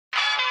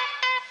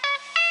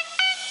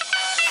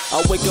I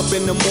wake up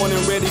in the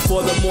morning ready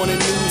for the morning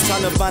news,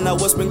 trying to find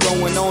out what's been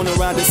going on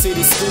around the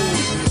city school.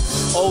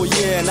 Oh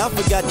yeah, and I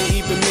forgot to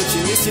even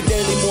mention, it's your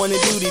daily morning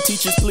duty.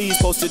 Teachers, please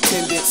post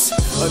attendance.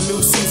 A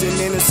new season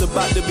and it's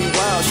about to be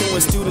wild,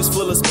 showing students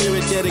full of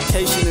spirit,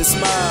 dedication, and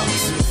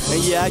smiles.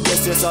 And yeah, I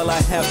guess that's all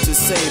I have to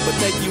say, but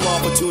thank you all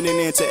for tuning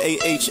in to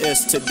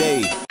AHS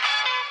Today.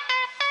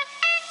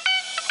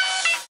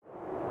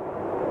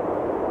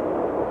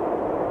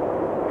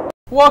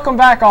 Welcome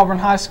back, Auburn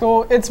High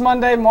School. It's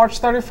Monday,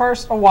 March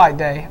 31st, a white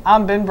day.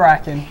 I'm Ben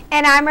Bracken.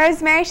 And I'm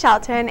Rosemary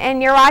Shelton,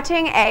 and you're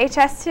watching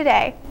AHS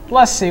Today.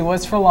 Let's see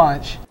what's for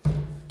lunch.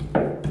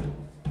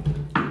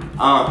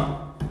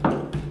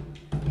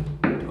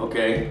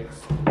 Okay.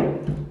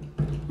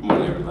 Good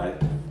morning, everybody.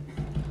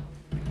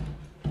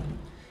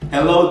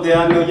 Hello there,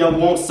 I know y'all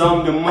want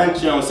something to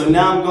munch on, so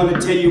now I'm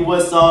gonna tell you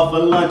what's all for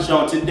lunch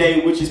on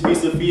today, which is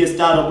pizza,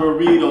 fiesta,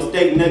 burrito,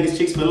 steak nuggets,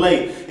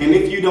 Chick-fil-A. And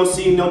if you don't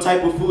see no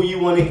type of food you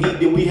wanna eat,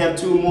 then we have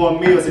 2 more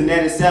meals, and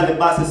that is salad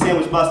box and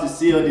sandwich box to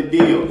seal the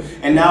deal.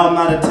 And now I'm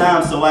out of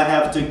time, so I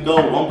have to go.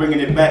 I'm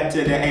bringing it back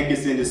to the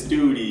anchors in the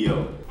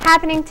studio.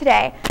 Happening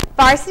today,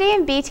 varsity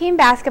and B team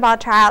basketball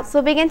tryouts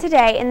will begin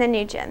today in the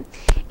new gym.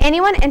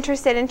 Anyone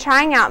interested in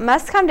trying out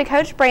must come to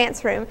Coach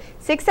Brandt's room,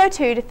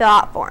 602, to fill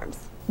out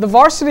forms. The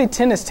varsity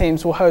tennis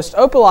teams will host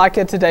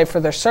Opelika today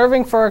for their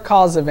Serving for a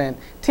Cause event.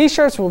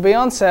 T-shirts will be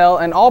on sale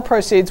and all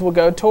proceeds will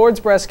go towards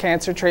breast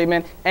cancer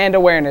treatment and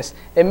awareness.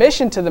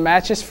 Admission to the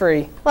match is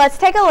free. Let's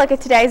take a look at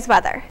today's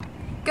weather.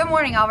 Good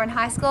morning, Auburn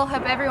High School.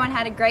 Hope everyone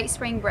had a great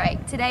spring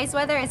break. Today's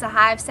weather is a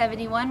high of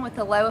 71 with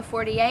a low of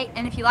 48,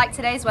 and if you like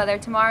today's weather,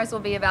 tomorrow's will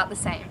be about the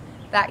same.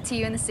 Back to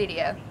you in the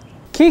studio.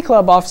 Key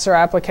Club officer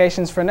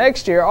applications for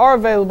next year are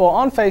available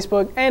on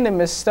Facebook and in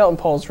Ms.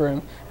 Steltenpohl's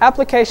room.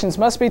 Applications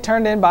must be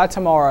turned in by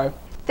tomorrow.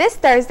 This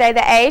Thursday,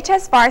 the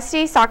AHS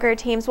varsity soccer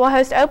teams will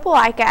host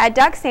Opelika at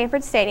Duck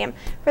Sanford Stadium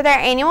for their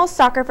annual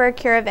Soccer for a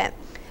Cure event.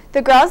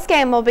 The girls'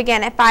 game will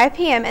begin at 5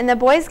 p.m. and the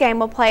boys' game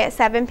will play at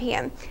 7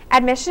 p.m.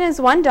 Admission is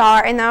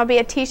 $1 and there will be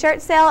a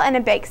t-shirt sale and a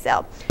bake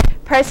sale.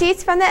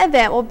 Proceeds from the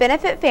event will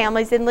benefit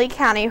families in Lee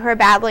County who are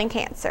battling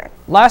cancer.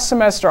 Last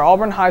semester,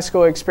 Auburn High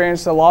School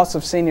experienced the loss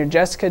of senior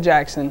Jessica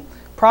Jackson.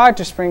 Prior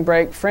to spring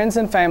break, friends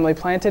and family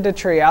planted a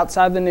tree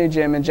outside the new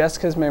gym in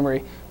Jessica's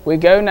memory. We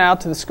go now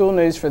to the school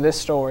news for this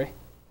story.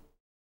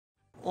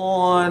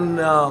 On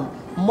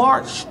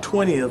March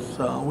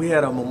 20th, we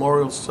had a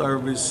memorial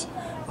service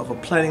of a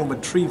planting of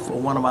a tree for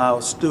one of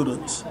our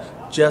students,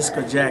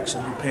 Jessica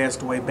Jackson, who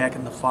passed away back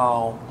in the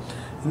fall.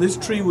 And this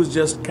tree was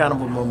just kind of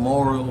a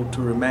memorial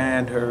to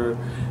remind her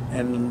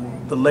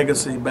and the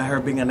legacy. By her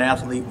being an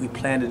athlete, we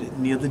planted it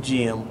near the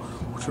gym,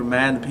 which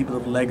reminded people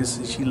of the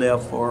legacy she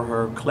left for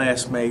her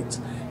classmates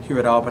here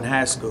at Auburn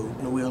High School.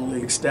 And we'll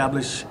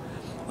establish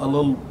a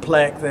little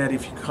plaque that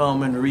if you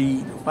come and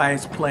read why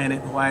it's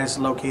planted, why it's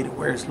located,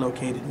 where it's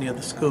located near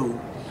the school.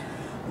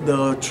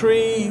 The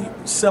tree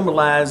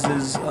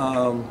symbolizes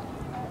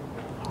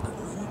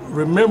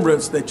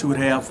remembrance that you would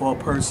have for a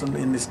person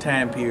in this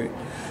time period.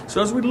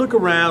 So as we look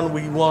around,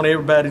 we want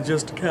everybody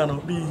just to kind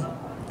of be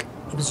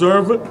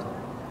observant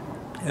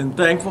and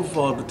thankful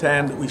for the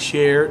time that we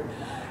shared.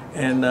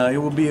 And it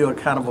will be a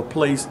kind of a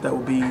place that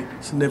will be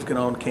significant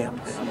on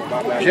campus.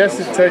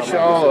 Justice touched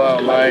all of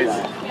our lives.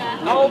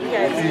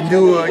 If you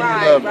knew her, you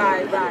loved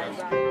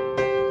her.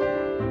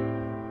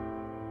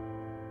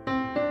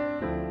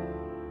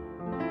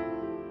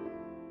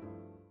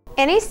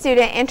 Any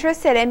student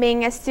interested in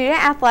being a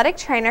student athletic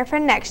trainer for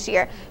next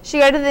year should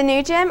go to the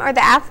new gym or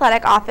the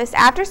athletic office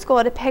after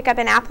school to pick up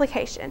an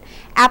application.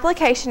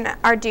 Applications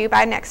are due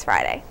by next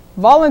Friday.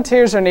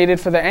 Volunteers are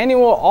needed for the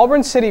annual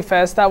Auburn City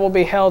Fest that will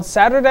be held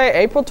Saturday,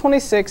 April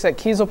 26th at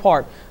Kiesel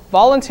Park.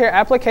 Volunteer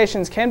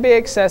applications can be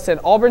accessed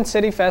at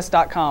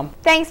auburncityfest.com.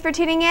 Thanks for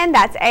tuning in.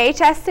 That's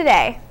AHS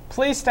Today.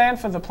 Please stand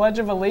for the Pledge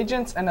of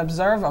Allegiance and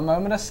observe a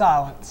moment of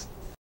silence.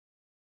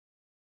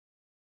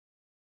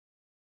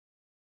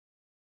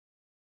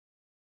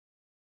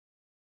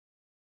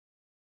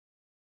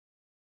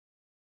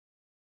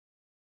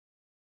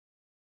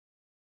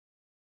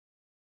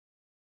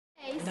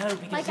 No,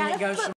 because then it goes